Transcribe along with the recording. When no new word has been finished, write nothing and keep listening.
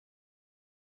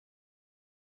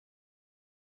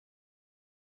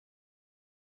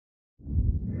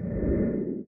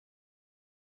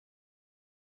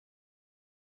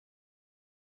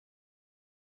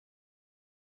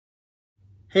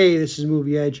Hey, this is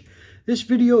Movie Edge. This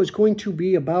video is going to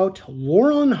be about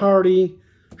Laurel and Hardy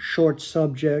short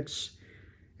subjects,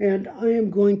 and I am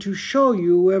going to show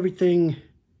you everything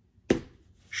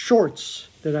shorts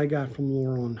that I got from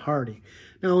Laurel and Hardy.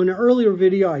 Now, in an earlier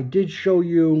video, I did show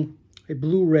you a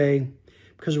Blu-ray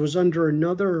because it was under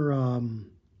another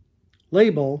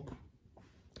label.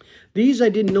 These I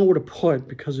didn't know where to put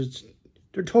because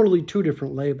they're totally two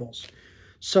different labels.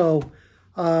 So,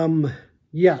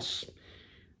 yes.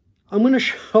 I'm going to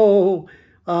show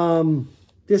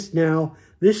this now.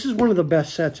 This is one of the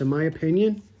best sets, in my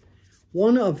opinion.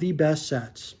 One of the best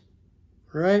sets.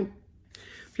 All right?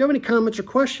 If you have any comments or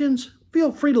questions, feel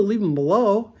free to leave them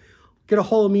below. Get a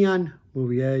hold of me on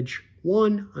movieedge1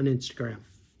 on Instagram.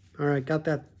 All right, got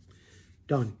that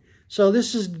done. So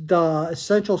this is the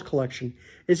Essentials collection.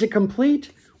 Is it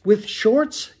complete? With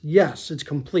shorts? Yes, it's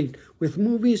complete. With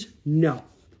movies? No.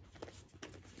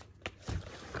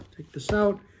 Take this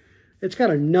out. It's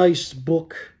got a nice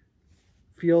book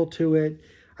feel to it.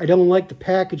 I don't like the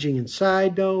packaging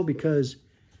inside, though, because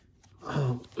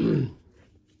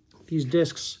these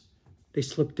discs, they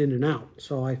slipped in and out.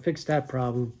 So I fixed that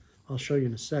problem. I'll show you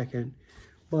in a second.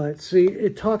 But see,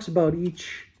 it talks about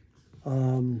each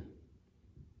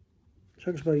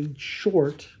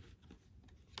short.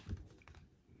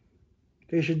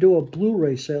 They should do a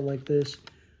Blu-ray set like this.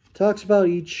 Talks about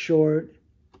each short,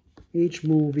 each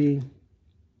movie.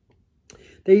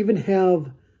 They even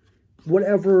have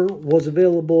whatever was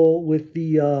available with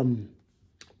the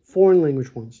foreign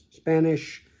language ones.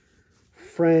 Spanish,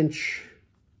 French,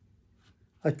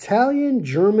 Italian,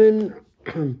 German.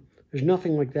 There's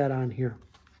nothing like that on here.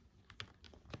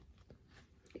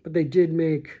 But they did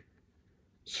make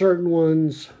certain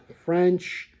ones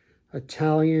French,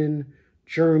 Italian,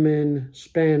 German,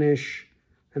 Spanish,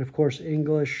 and of course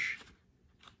English.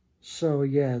 So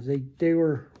yeah, they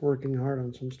were working hard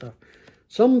on some stuff.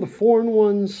 Some of the foreign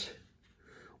ones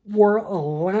were a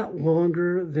lot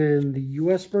longer than the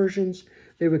US versions.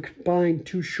 They would combine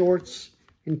two shorts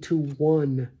into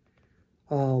one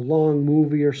long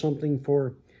movie or something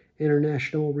for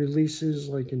international releases,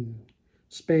 like in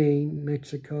Spain,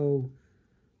 Mexico,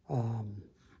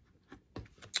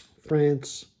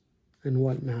 France, and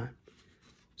whatnot.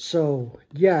 So,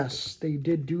 yes, they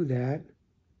did do that.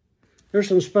 There's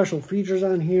some special features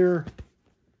on here.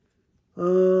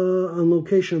 On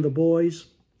Location of the Boys.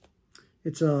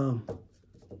 It's a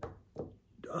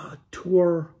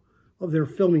tour of their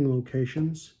filming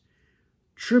locations.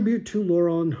 Tribute to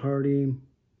Laurel and Hardy.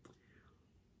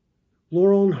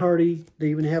 Laurel and Hardy, they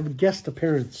even have a guest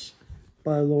appearance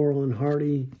by Laurel and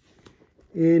Hardy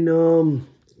in,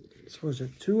 what was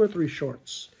it, 2 or 3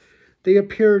 shorts. They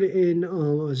appeared in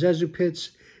Zazu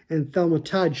Pitts and Thelma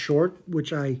Todd short,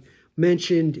 which I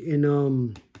mentioned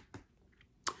in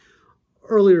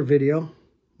earlier video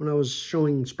when I was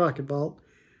showing Sprocket Vault.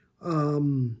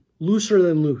 Looser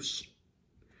Than Loose.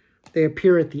 They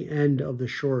appear at the end of the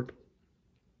short.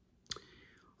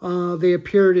 They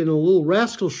appeared in a Little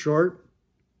Rascal short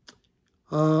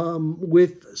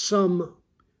with some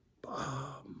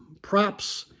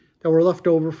props that were left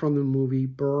over from the movie,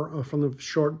 from the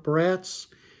short Bratz,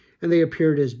 and they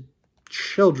appeared as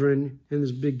children in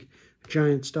this big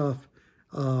giant stuff.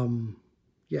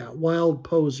 Yeah, Wild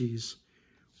Posies,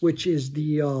 which is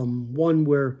the one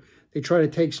where they try to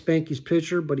take Spanky's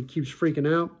picture, but he keeps freaking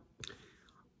out.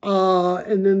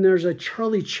 And then there's a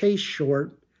Charlie Chase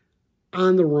short,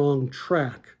 On the Wrong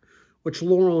Track, which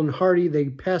Laurel and Hardy, they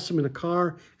pass them in a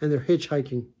car, and they're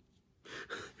hitchhiking.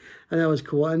 And that was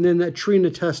cool. And then that Tree in a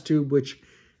Test Tube, which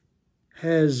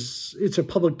it's a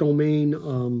public domain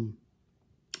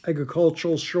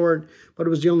agricultural short, but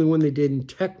it was the only one they did in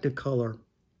Technicolor.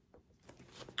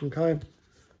 Okay?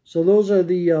 So those are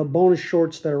the bonus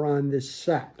shorts that are on this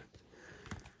set.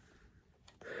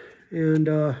 And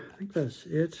I think that's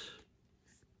it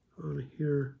on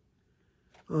here.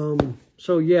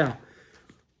 So yeah,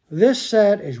 this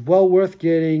set is well worth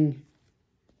getting.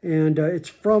 And it's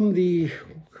from the,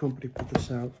 what company put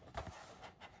this out?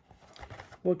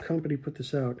 What company put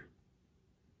this out?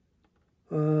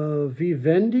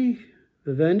 Vivendi?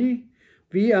 Vivendi?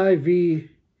 V-I-V-E-N-D-I.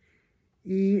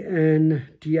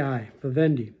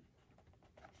 Vivendi.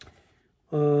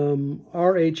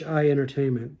 RHI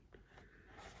Entertainment.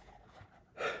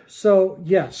 So,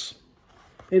 yes,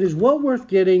 it is well worth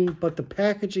getting, but the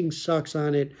packaging sucks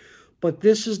on it. But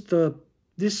this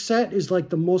set is like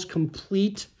the most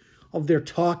complete of their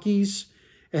talkies.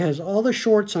 It has all the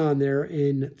shorts on there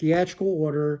in theatrical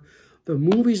order, the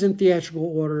movies in theatrical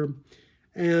order,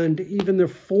 and even the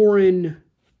foreign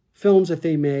films that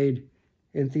they made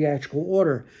in theatrical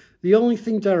order. The only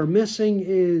thing that are missing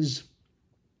is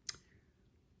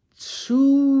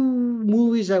two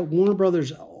movies that Warner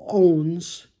Brothers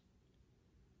owns,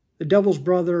 The Devil's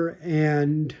Brother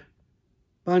and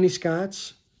Bonnie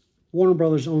Scott's. Warner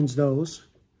Brothers owns those.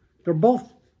 They're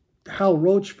both Hal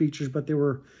Roach features, but they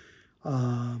were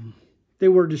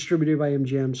distributed by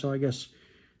MGM, so I guess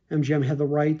MGM had the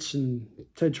rights and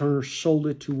Ted Turner sold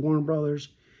it to Warner Brothers.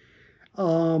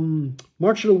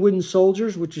 March of the Wooden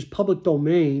Soldiers, which is public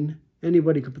domain.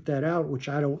 Anybody could put that out, which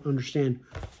I don't understand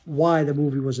why the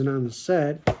movie wasn't on the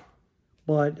set.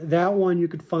 But that one you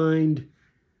could find.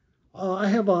 I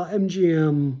have a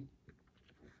MGM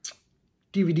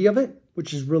DVD of it,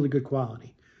 which is really good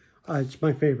quality. It's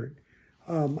my favorite.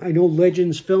 I know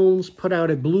Legends Films put out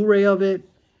a Blu-ray of it.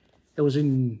 It was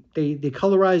in, they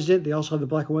colorized it. They also have the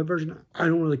black and white version. I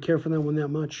don't really care for that one that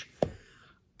much.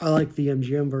 I like the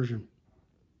MGM version.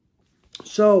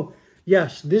 So,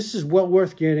 yes, this is well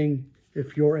worth getting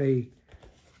if you're a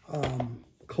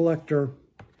collector.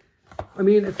 I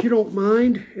mean, if you don't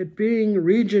mind it being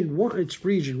Region 1, it's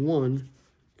Region 1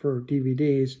 for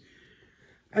DVDs,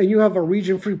 and you have a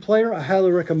region-free player, I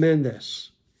highly recommend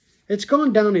this. It's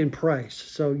gone down in price,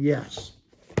 so yes.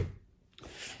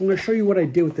 I'm going to show you what I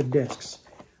did with the discs.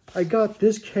 I got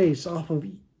this case off of, I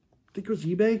think it was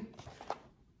eBay.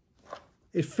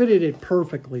 It fitted it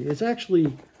perfectly. It's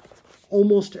actually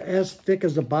almost as thick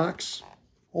as the box,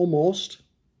 almost.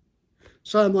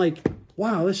 So I'm like,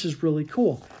 wow, this is really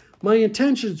cool. My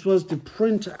intentions was to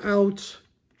print out,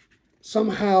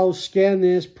 somehow scan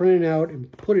this, print it out, and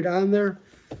put it on there.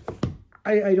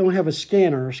 I don't have a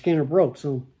scanner. Our scanner broke,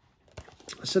 so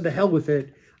I said to hell with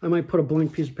it. I might put a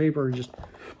blank piece of paper and just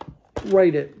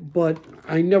write it, but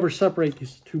I never separate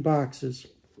these two boxes.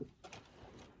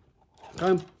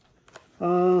 Okay.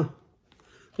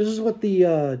 This is what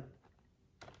the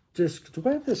disc. Do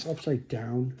I have this upside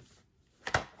down?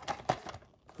 I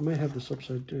might have this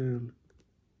upside down.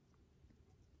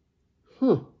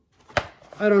 Huh.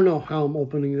 I don't know how I'm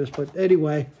opening this, but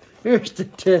anyway, here's the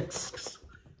discs.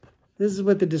 This is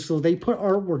what the discs are. They put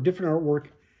artwork, different artwork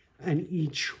on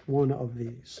each one of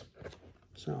these.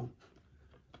 So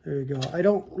there you go. I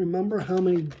don't remember how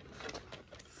many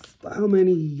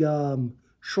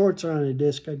shorts are on a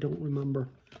disc. I don't remember.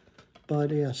 But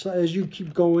yeah, so as you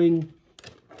keep going,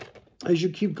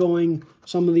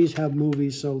 some of these have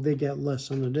movies, so they get less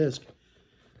on the disc.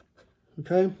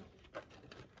 Okay.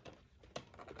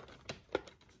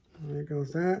 There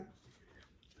goes that.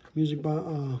 Music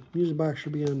box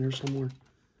should be on there somewhere.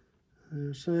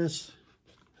 There's this.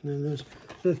 And then there's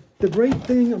the great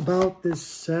thing about this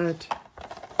set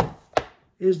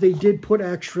is they did put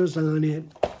extras on it.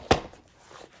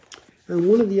 And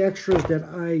one of the extras that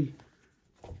I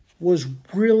was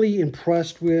really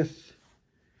impressed with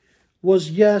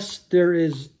was, yes, there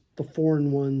is the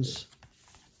foreign ones,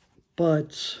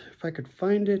 but if I could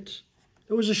find it,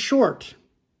 it was a short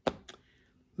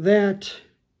that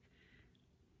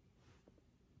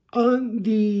on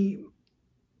the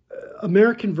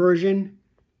American version,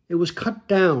 it was cut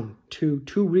down to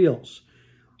 2 reels.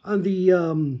 On the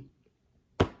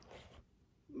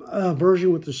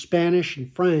version with the Spanish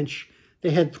and French, they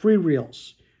had 3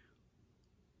 reels.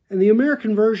 In the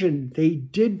American version, they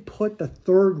did put the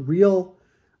 3rd reel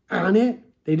on it.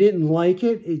 They didn't like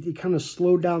it. It kind of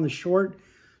slowed down the short,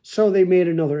 so they made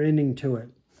another ending to it.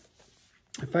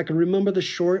 If I could remember the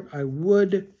short, I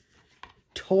would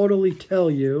totally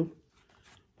tell you.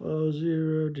 Oh,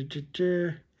 0,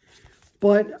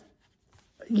 but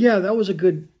yeah, that was a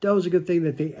good thing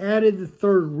that they added the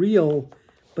 3rd reel,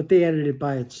 but they added it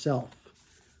by itself,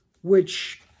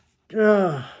 which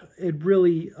it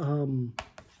really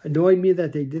annoyed me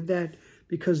that they did that,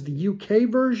 because the UK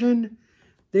version,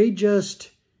 they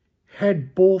just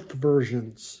had both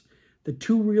versions, the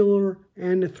 2-reeler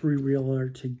and the 3-reeler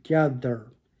together.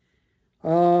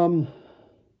 I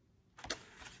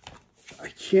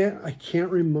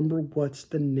can't remember what's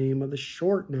the name of the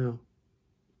short now.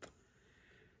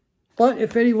 But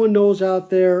if anyone knows out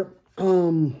there,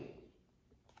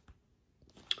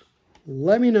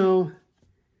 let me know.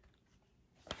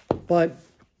 But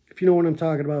if you know what I'm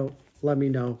talking about, let me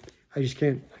know. I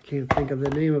can't think of the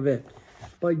name of it.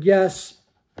 But yes,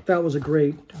 that was a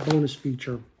great bonus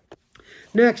feature.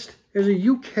 Next, there's a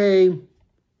UK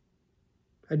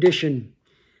edition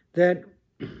that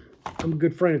I'm a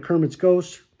good friend of Kermit's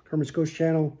Ghost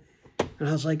channel. And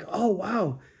I was like, oh,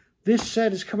 wow, this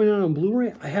set is coming out on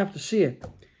Blu-ray. I have to see it.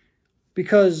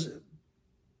 Because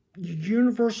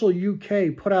Universal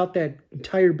UK put out that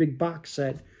entire big box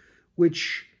set,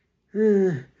 which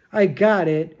I got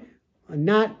it.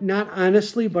 Not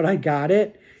honestly, but I got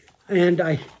it. And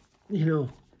I, did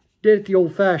it the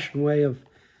old-fashioned way of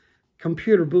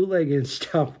computer bootleg and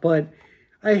stuff, but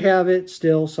I have it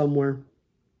still somewhere.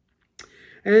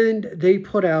 And they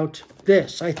put out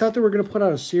this. I thought they were going to put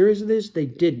out a series of this. They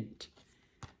didn't.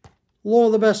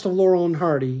 Laurel, the best of Laurel and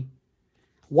Hardy.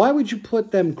 Why would you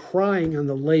put them crying on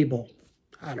the label?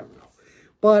 I don't know.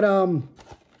 But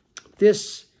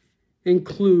this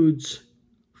includes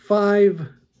 5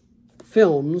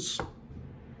 films.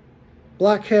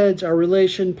 Blockheads, Our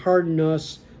Relation, Pardon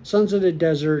Us, Sons of the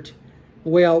Desert,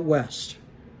 Way Out West.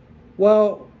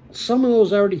 Well, some of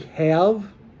those I already have.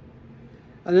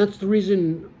 And that's the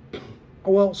reason,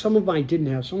 well, some of them I didn't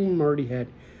have. Some of them I already had.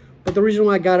 But the reason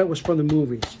why I got it was from the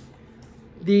movies.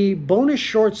 The bonus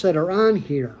shorts that are on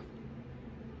here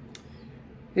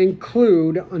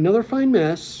include Another Fine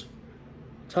Mess.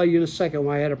 I'll tell you in a second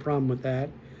why I had a problem with that.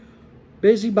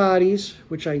 Busybodies,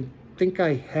 which I think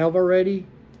I have already.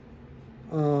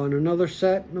 On another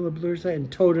set, another Blu-ray set,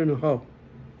 and Toad in a Hoe.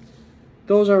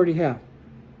 Those I already have.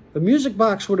 The music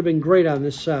box would have been great on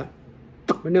this set.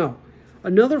 But no.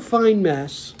 Another Fine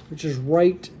Mess, which is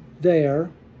right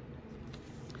there.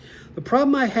 The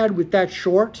problem I had with that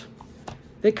short,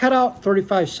 they cut out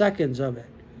 35 seconds of it.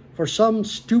 For some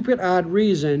stupid, odd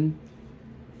reason,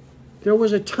 there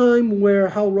was a time where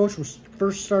Hal Roach was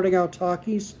first starting out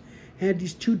talkies, and had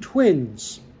these 2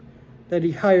 twins that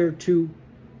he hired to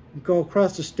go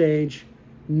across the stage,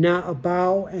 not a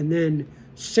bow, and then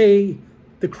say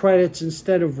the credits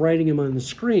instead of writing them on the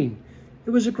screen. It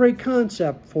was a great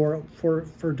concept for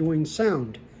doing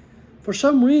sound. For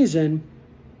some reason,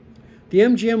 the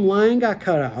MGM line got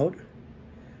cut out.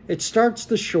 It starts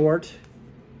the short.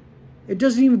 It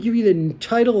doesn't even give you the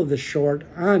title of the short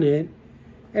on it.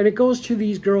 And it goes to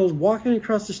these girls walking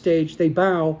across the stage. They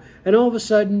bow. And all of a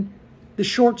sudden, the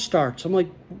short starts. I'm like,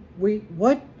 wait,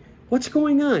 what? What's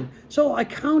going on? So I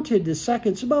counted the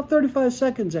seconds. About 35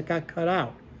 seconds that got cut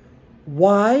out.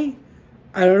 Why?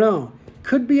 I don't know.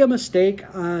 Could be a mistake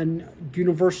on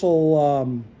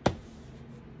Universal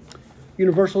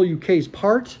UK's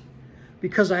part,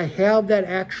 because I have that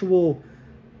actual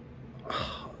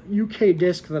UK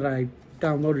disc that I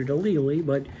downloaded illegally,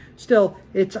 but still,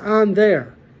 it's on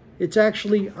there. It's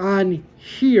actually on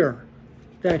here,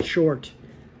 that short.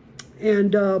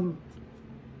 And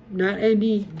not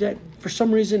any, that for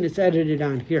some reason it's edited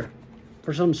on here.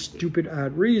 For some stupid,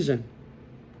 odd reason.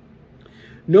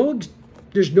 No,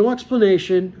 there's no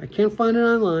explanation. I can't find it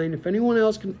online. If anyone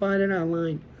else can find it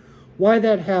online, why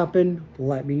that happened,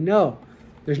 let me know.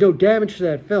 There's no damage to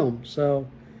that film, so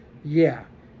yeah.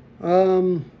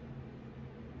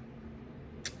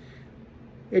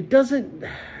 It doesn't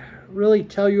really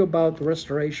tell you about the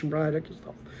restoration project and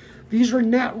stuff. These are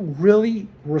not really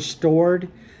restored.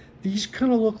 These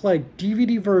kind of look like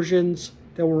DVD versions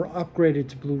that were upgraded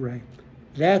to Blu-ray.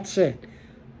 That's it.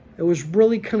 It was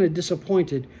really kind of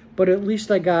disappointed, but at least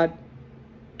I got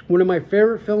one of my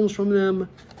favorite films from them,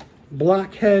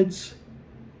 Blockheads,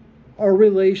 Our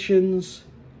Relations,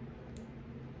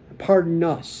 Pardon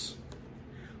Us.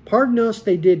 Pardon Us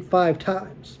they did 5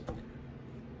 times.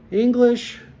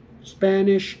 English,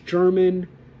 Spanish, German,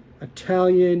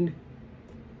 Italian,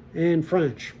 and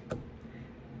French.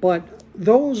 But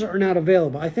those are not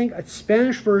available. I think a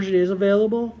Spanish version is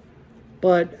available,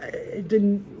 but it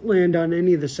didn't land on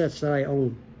any of the sets that I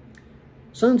own.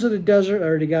 Sons of the Desert I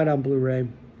already got on Blu-ray,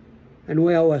 and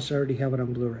Way Out West I already have it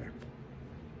on Blu-ray.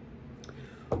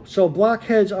 So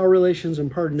Blockheads, Our Relations,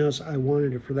 and Pardon Us, I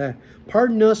wanted it for that.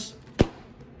 Pardon Us,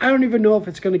 I don't even know if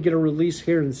it's going to get a release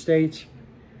here in the States,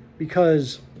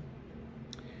 because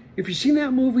if you've seen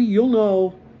that movie, you'll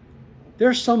know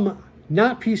there's some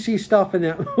not PC stuff in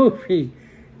that movie.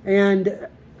 And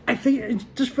I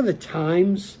think just for the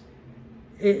times,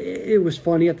 it was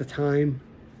funny at the time.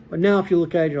 But now if you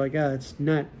look at it, you're like, that's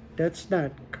not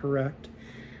correct.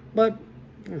 But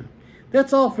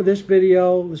that's all for this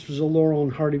video. This was a Laurel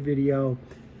and Hardy video.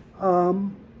 I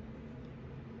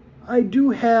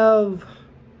do have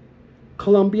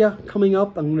Columbia coming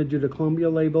up. I'm going to do the Columbia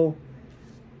label.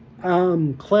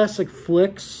 Classic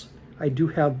Flicks, I do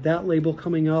have that label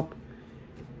coming up.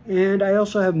 And I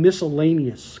also have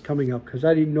Miscellaneous coming up, because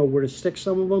I didn't know where to stick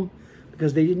some of them,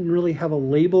 because they didn't really have a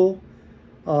label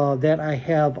that I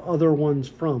have other ones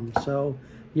from. So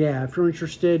yeah, if you're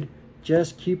interested,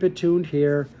 just keep it tuned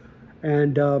here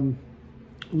and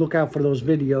look out for those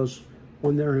videos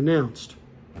when they're announced.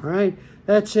 All right,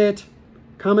 that's it.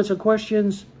 Comments and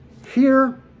questions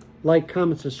here. Like,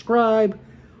 comment, subscribe.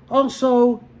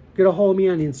 Also, get a hold of me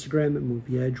on Instagram at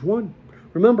movieedge1.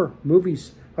 Remember,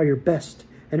 movies are your best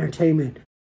entertainment.